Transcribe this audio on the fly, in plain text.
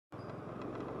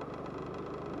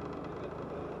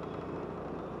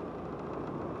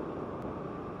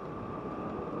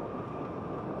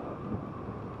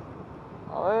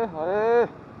ओए होए,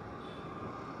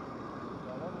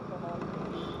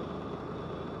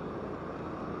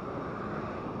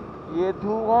 ये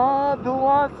धुआं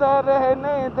धुआं सा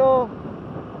रहने दो।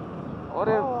 और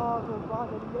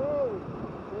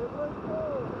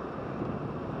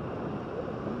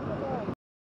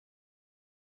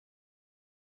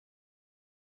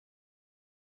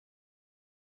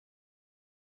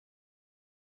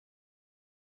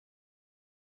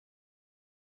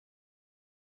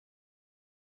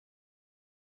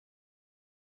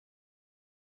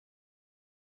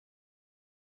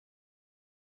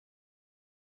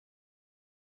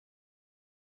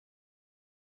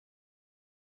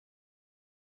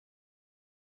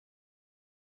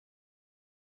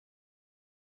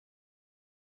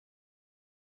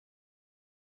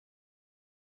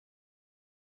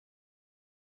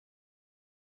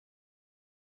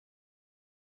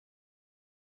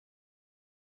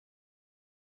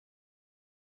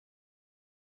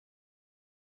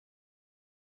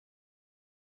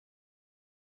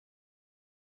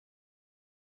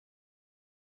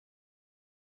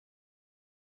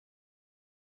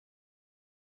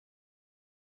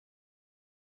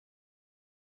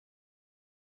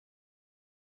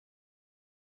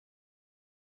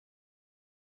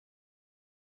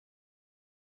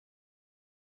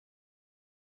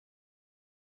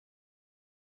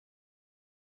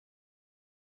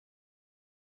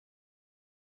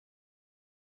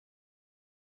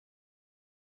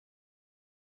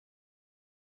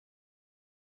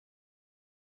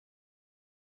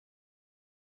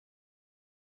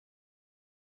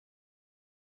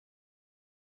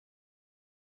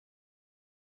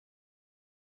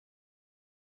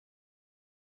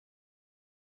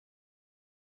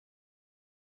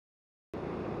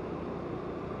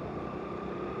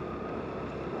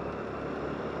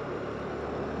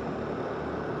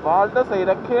बाल तो सही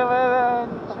रखे हुए हैं।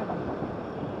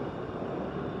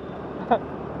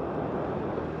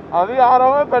 अभी आ रहा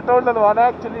हूँ मैं, पेट्रोल डलवाना है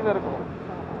एक्चुअली मेरे को।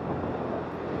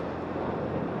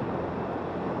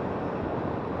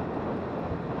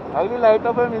 अगली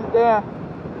लाइटों पे मिलते हैं।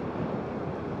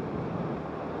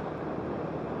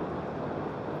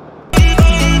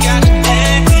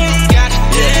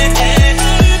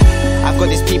 I've got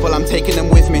these people, I'm taking them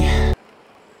with me.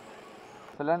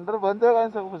 Cylinder बंद होगा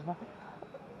इनसे पूछना।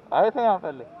 आए थे यहाँ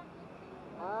पहले? ये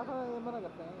मना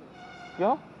करते हैं।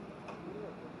 क्यों?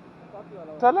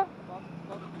 चला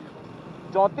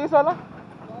 34 वाला।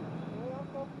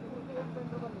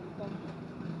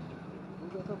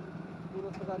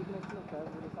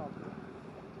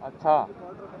 अच्छा,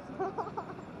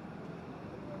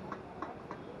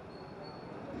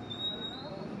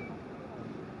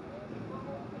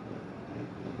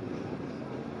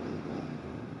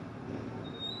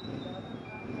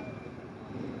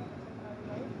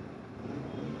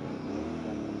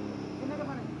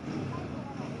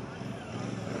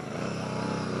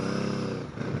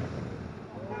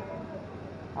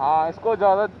 हाँ इसको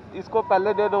ज़्यादा, इसको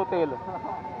पहले दे दो तेल।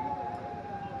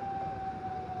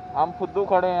 हम फुद्दू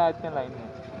खड़े हैं इतने लाइन में।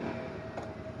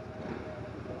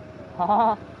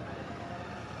 हाँ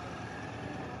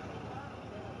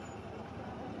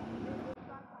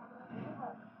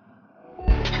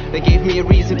They gave me a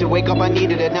reason to wake up, I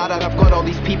needed it. Now that I've got all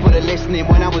these people that listening,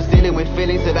 when I was dealing with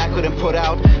feelings that I couldn't put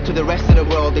out to the rest of the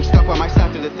world, they stuck by my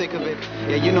side through the thick of it.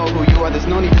 Yeah, you know who you are, there's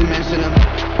no need to mention them.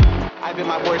 I've been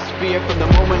my worst fear from the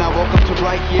moment I woke up to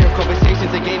right here.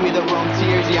 Conversations that gave me the wrong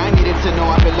tears. Yeah, I needed to know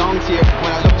I belonged here.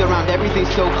 When I looked around,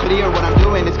 everything's so clear. What I'm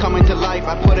doing is coming to life.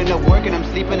 I put in the work and I'm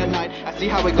sleeping at night. I see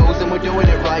how it goes and we're doing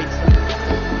it right.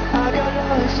 I got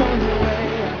lost on the way,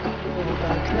 I could go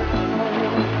back now.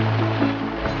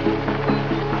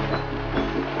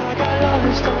 I got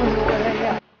lost on the way.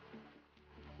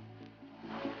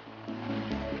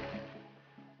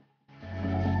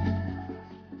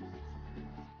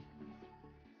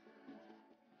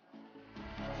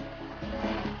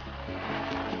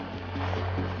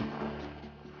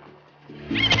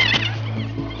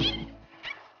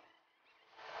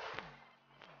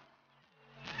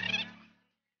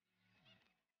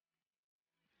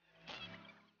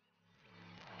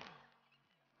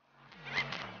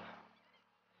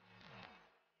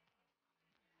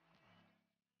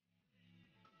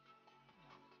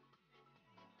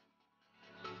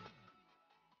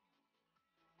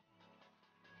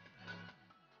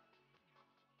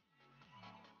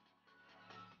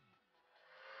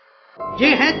 ये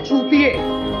हैं चूतिए,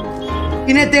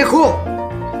 इन्हें देखो।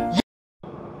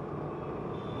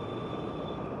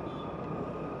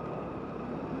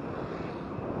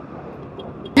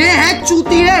 ये हैं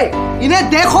चूतिए, इन्हें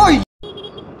देखो।